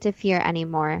nothing really to fear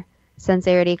anymore, since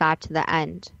they already got to the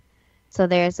end. So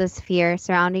there's this fear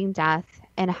surrounding death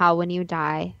and how when you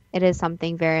die, it is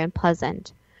something very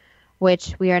unpleasant,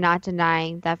 which we are not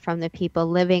denying that from the people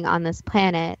living on this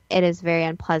planet, it is very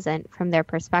unpleasant from their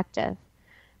perspective.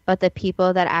 but the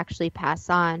people that actually pass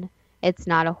on, it's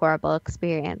not a horrible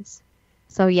experience.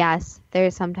 So yes, there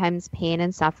is sometimes pain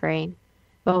and suffering,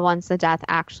 but once the death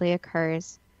actually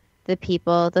occurs, the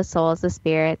people, the souls, the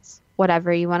spirits,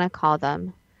 whatever you want to call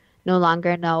them, no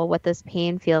longer know what this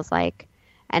pain feels like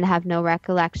and have no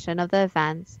recollection of the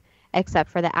events except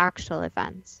for the actual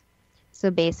events.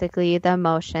 So basically, the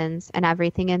emotions and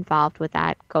everything involved with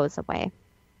that goes away.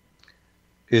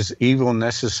 Is evil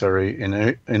necessary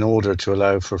in order to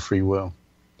allow for free will?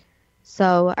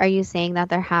 So are you saying that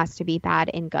there has to be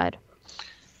bad and good?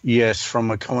 Yes,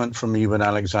 from a comment from Eben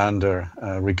Alexander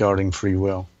regarding free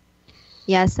will.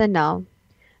 Yes and no.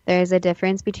 There is a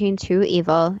difference between true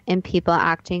evil and people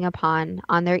acting upon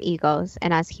on their egos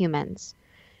and as humans.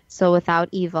 So without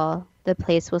evil, the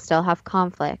place will still have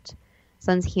conflict,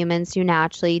 since humans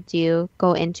naturally do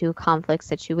go into conflict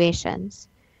situations.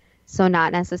 So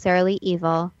not necessarily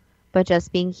evil, but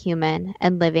just being human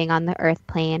and living on the earth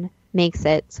plane makes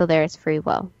it so there is free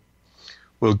will.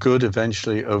 Will good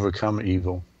eventually overcome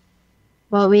evil?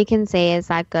 What we can say is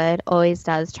that good always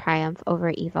does triumph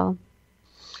over evil.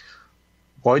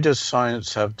 Why does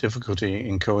science have difficulty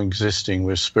in coexisting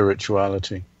with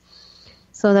spirituality?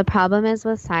 So the problem is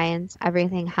with science,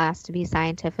 everything has to be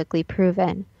scientifically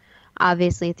proven,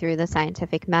 obviously through the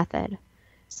scientific method.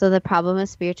 So the problem with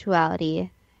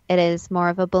spirituality, it is more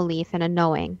of a belief and a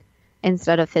knowing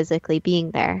instead of physically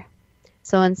being there.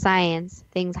 So in science,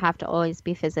 things have to always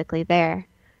be physically there.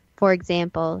 For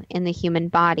example, in the human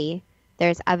body,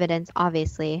 there's evidence,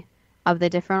 obviously, of the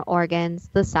different organs,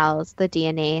 the cells, the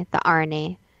DNA, the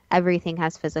RNA, everything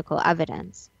has physical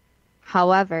evidence.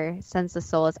 However, since the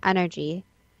soul is energy,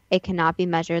 it cannot be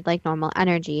measured like normal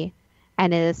energy,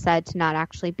 and it is said to not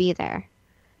actually be there.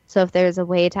 So if there is a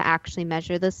way to actually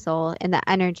measure the soul and the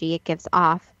energy it gives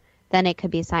off, then it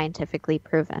could be scientifically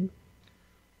proven.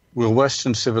 Will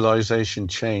Western civilization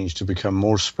change to become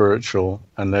more spiritual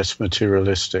and less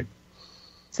materialistic?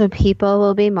 So people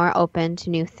will be more open to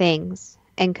new things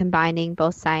and combining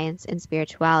both science and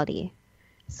spirituality.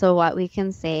 So what we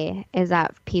can say is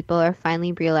that people are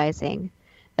finally realizing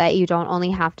that you don't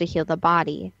only have to heal the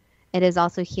body, it is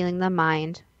also healing the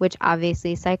mind, which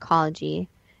obviously psychology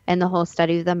and the whole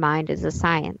study of the mind is a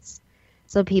science.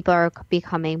 So people are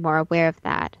becoming more aware of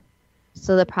that.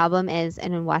 So the problem is,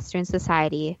 in Western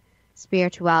society,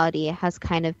 spirituality has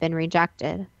kind of been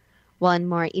rejected, while in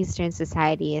more Eastern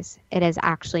societies, it is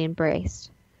actually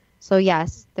embraced. So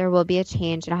yes, there will be a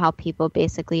change in how people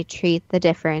basically treat the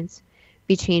difference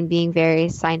between being very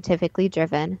scientifically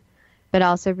driven, but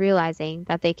also realizing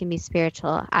that they can be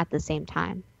spiritual at the same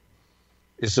time.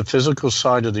 Is the physical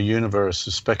side of the universe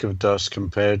a speck of dust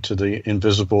compared to the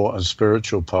invisible and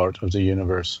spiritual part of the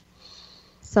universe?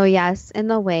 So yes, in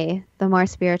the way, the more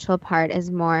spiritual part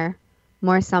is more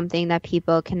something that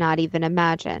people cannot even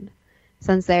imagine,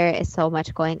 since there is so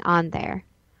much going on there.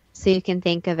 So you can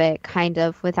think of it kind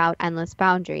of without endless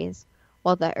boundaries,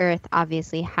 while the earth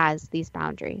obviously has these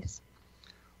boundaries.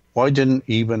 Why didn't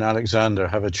Eben Alexander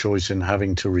have a choice in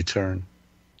having to return?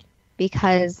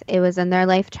 Because it was in their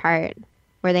life chart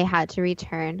where they had to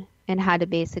return and had to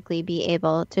basically be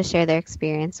able to share their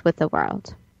experience with the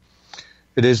world.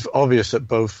 It is obvious that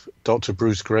both Dr.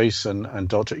 Bruce Grayson and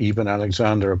Dr. Eben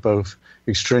Alexander are both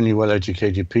extremely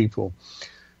well-educated people.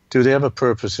 Do they have a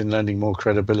purpose in lending more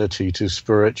credibility to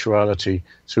spirituality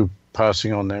through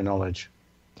passing on their knowledge?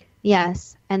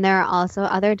 Yes, and there are also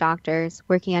other doctors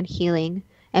working on healing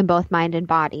in both mind and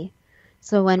body.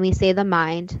 So when we say the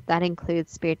mind, that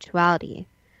includes spirituality.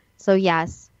 So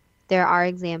yes, there are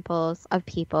examples of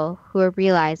people who are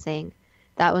realizing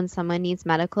that when someone needs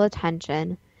medical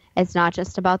attention, it's not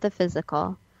just about the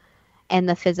physical and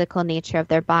the physical nature of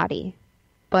their body,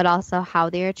 but also how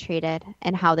they are treated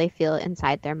and how they feel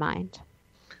inside their mind.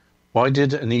 Why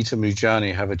did Anita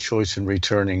Mujani have a choice in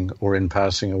returning or in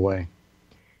passing away?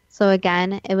 So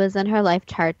again, it was in her life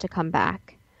chart to come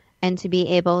back and to be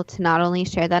able to not only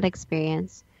share that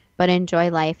experience, but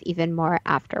enjoy life even more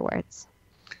afterwards.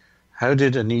 How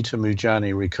did Anita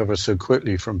Mujani recover so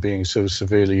quickly from being so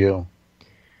severely ill?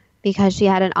 Because she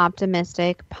had an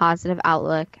optimistic, positive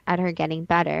outlook at her getting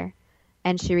better,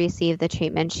 and she received the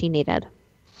treatment she needed.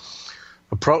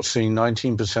 Approximately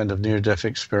 19% of near-death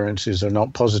experiences are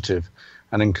not positive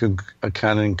and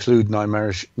can include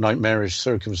nightmarish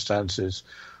circumstances.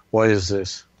 Why is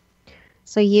this?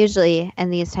 So usually in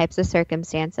these types of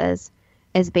circumstances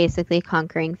is basically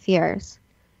conquering fears.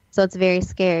 So it's very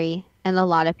scary, and a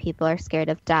lot of people are scared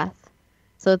of death.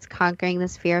 So it's conquering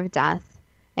this fear of death.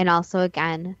 And also,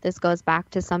 again, this goes back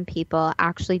to some people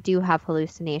actually do have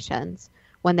hallucinations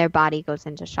when their body goes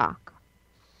into shock.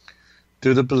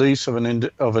 Do the beliefs of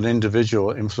an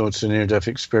individual influence the near-death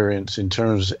experience in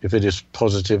terms if it is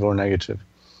positive or negative?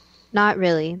 Not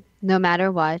really. No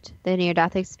matter what, the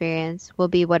near-death experience will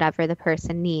be whatever the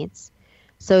person needs.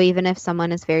 So even if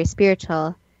someone is very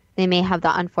spiritual, they may have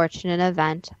the unfortunate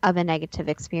event of a negative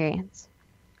experience.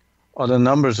 Are the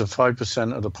numbers of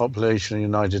 5% of the population in the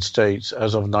United States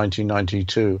as of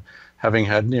 1992 having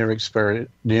had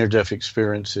near-death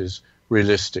experiences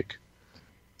realistic?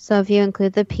 So if you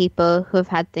include the people who have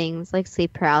had things like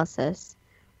sleep paralysis,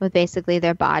 with basically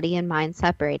their body and mind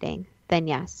separating, then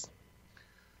yes.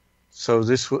 So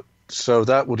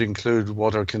that would include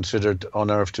what are considered on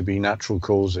Earth to be natural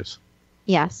causes?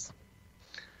 Yes.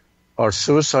 Are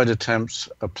suicide attempts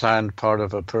a planned part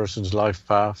of a person's life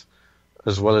path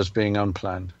as well as being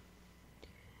unplanned?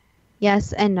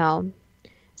 Yes and no.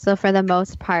 So for the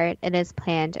most part, it is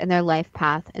planned in their life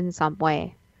path in some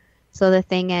way. So the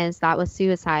thing is that with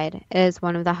suicide, it is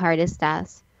one of the hardest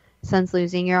deaths, since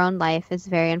losing your own life is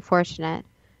very unfortunate,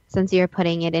 since you're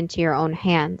putting it into your own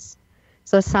hands.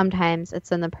 So sometimes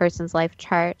it's in the person's life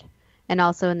chart, and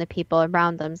also in the people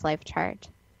around them's life chart.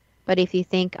 But if you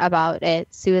think about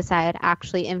it, suicide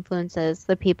actually influences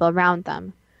the people around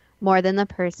them, more than the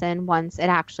person once it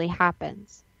actually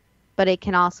happens. But it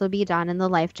can also be done in the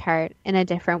life chart in a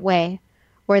different way,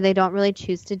 where they don't really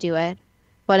choose to do it,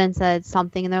 but instead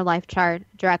something in their life chart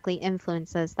directly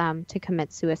influences them to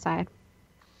commit suicide.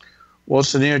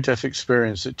 What's the near-death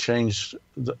experience that changed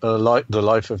the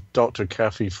life of Dr.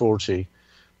 Kathy Forty,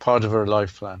 part of her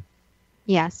life plan?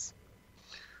 Yes.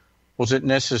 Was it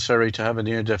necessary to have a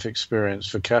near-death experience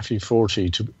for Kathy Forty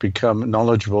to become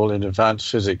knowledgeable in advanced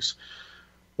physics?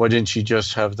 Why didn't she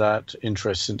just have that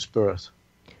interest since birth?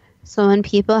 So when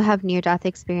people have near-death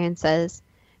experiences,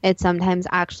 it sometimes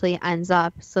actually ends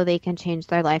up so they can change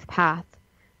their life path.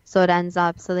 So it ends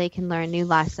up so they can learn new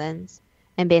lessons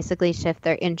and basically shift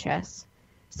their interests.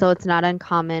 So it's not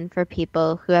uncommon for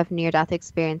people who have near-death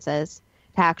experiences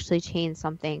to actually change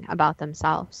something about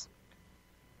themselves.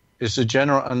 Is the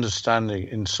general understanding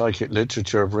in psychic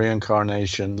literature of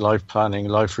reincarnation, life planning,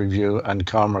 life review, and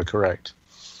karma correct?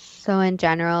 So in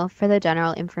general, for the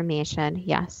general information,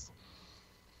 yes.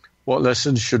 What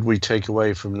lessons should we take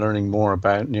away from learning more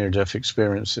about near-death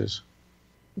experiences?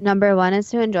 Number one is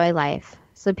to enjoy life.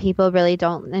 So people really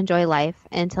don't enjoy life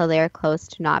until they are close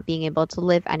to not being able to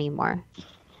live anymore.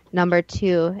 Number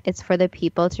two, it's for the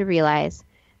people to realize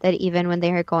that even when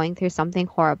they are going through something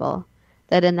horrible,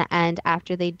 that in the end,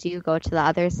 after they do go to the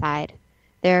other side,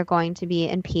 they are going to be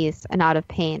in peace and out of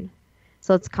pain.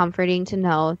 So it's comforting to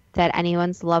know that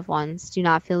anyone's loved ones do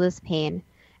not feel this pain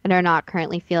and are not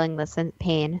currently feeling this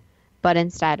pain, but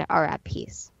instead are at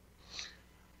peace.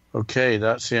 Okay,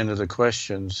 that's the end of the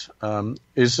questions.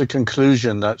 Is the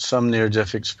conclusion that some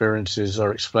near-death experiences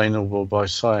are explainable by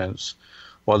science,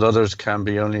 while others can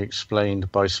be only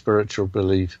explained by spiritual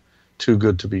belief, too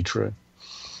good to be true?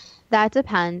 That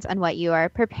depends on what you are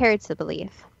prepared to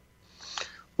believe.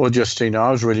 Well, Justina,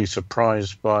 I was really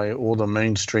surprised by all the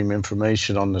mainstream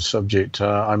information on the subject.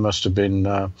 I must have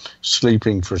been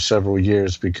sleeping for several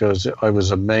years because I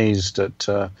was amazed at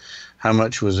how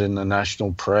much was in the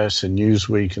national press and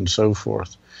Newsweek and so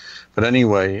forth. But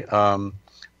anyway,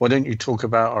 why don't you talk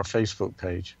about our Facebook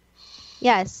page?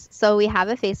 Yes, so we have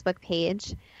a Facebook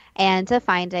page, and to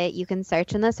find it, you can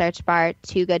search in the search bar,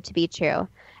 Too Good to Be True,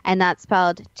 and that's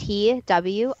spelled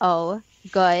TWO,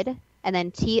 good, and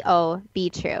then TO, be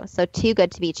true. So Too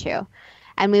Good to Be True.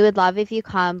 And we would love if you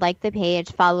come, like the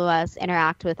page, follow us,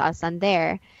 interact with us on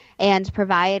there, and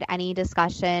provide any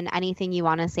discussion, anything you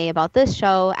want to say about this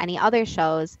show, any other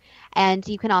shows, and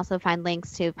you can also find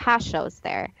links to past shows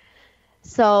there.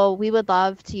 So we would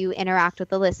love to interact with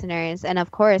the listeners, and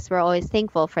of course, we're always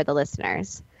thankful for the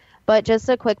listeners. But just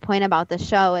a quick point about the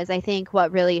show is I think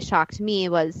what really shocked me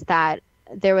was that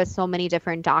there was so many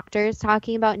different doctors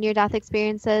talking about near-death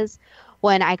experiences,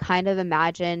 when I kind of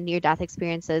imagine near-death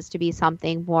experiences to be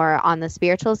something more on the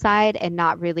spiritual side and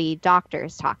not really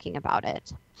doctors talking about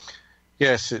it.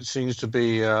 Yes, it seems to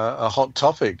be a hot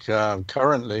topic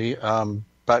currently,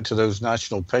 back to those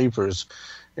national papers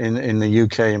in the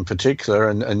UK in particular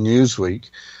and Newsweek.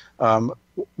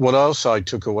 What else I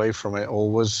took away from it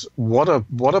all was what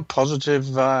a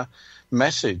positive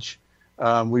message.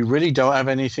 We really don't have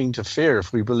anything to fear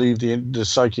if we believe the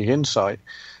psychic insight.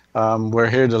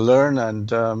 We're here to learn,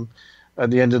 and at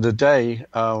the end of the day,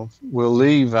 we'll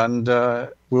leave and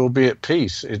we'll be at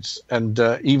peace.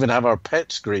 Even have our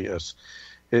pets greet us.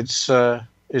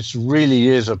 It really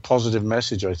is a positive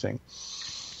message, I think.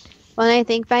 Well, and I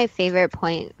think my favorite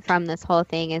point from this whole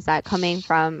thing is that coming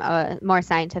from a more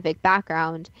scientific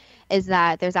background is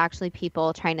that there's actually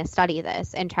people trying to study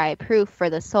this and try proof for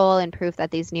the soul and proof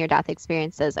that these near-death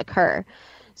experiences occur.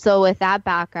 So with that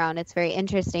background, it's very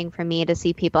interesting for me to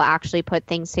see people actually put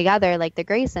things together like the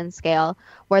Grayson scale,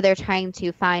 where they're trying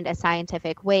to find a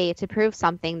scientific way to prove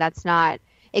something that's not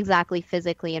exactly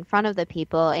physically in front of the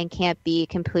people and can't be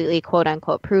completely quote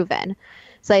unquote proven.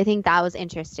 So I think that was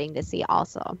interesting to see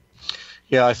also.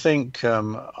 Yeah, I think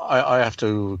I have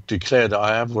to declare that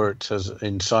I have worked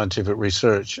in scientific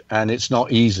research, and it's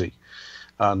not easy.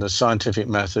 The scientific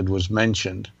method was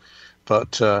mentioned,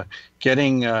 but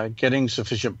getting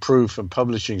sufficient proof and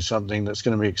publishing something that's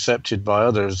going to be accepted by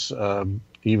others,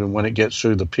 even when it gets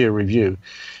through the peer review,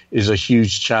 is a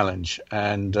huge challenge.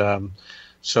 And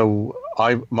so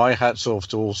my hat's off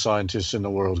to all scientists in the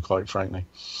world, quite frankly.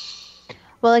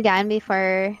 Well, again,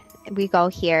 before we go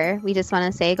here, we just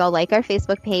want to say go like our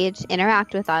Facebook page,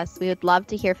 interact with us. We would love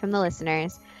to hear from the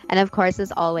listeners. And of course,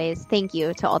 as always, thank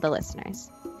you to all the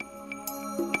listeners.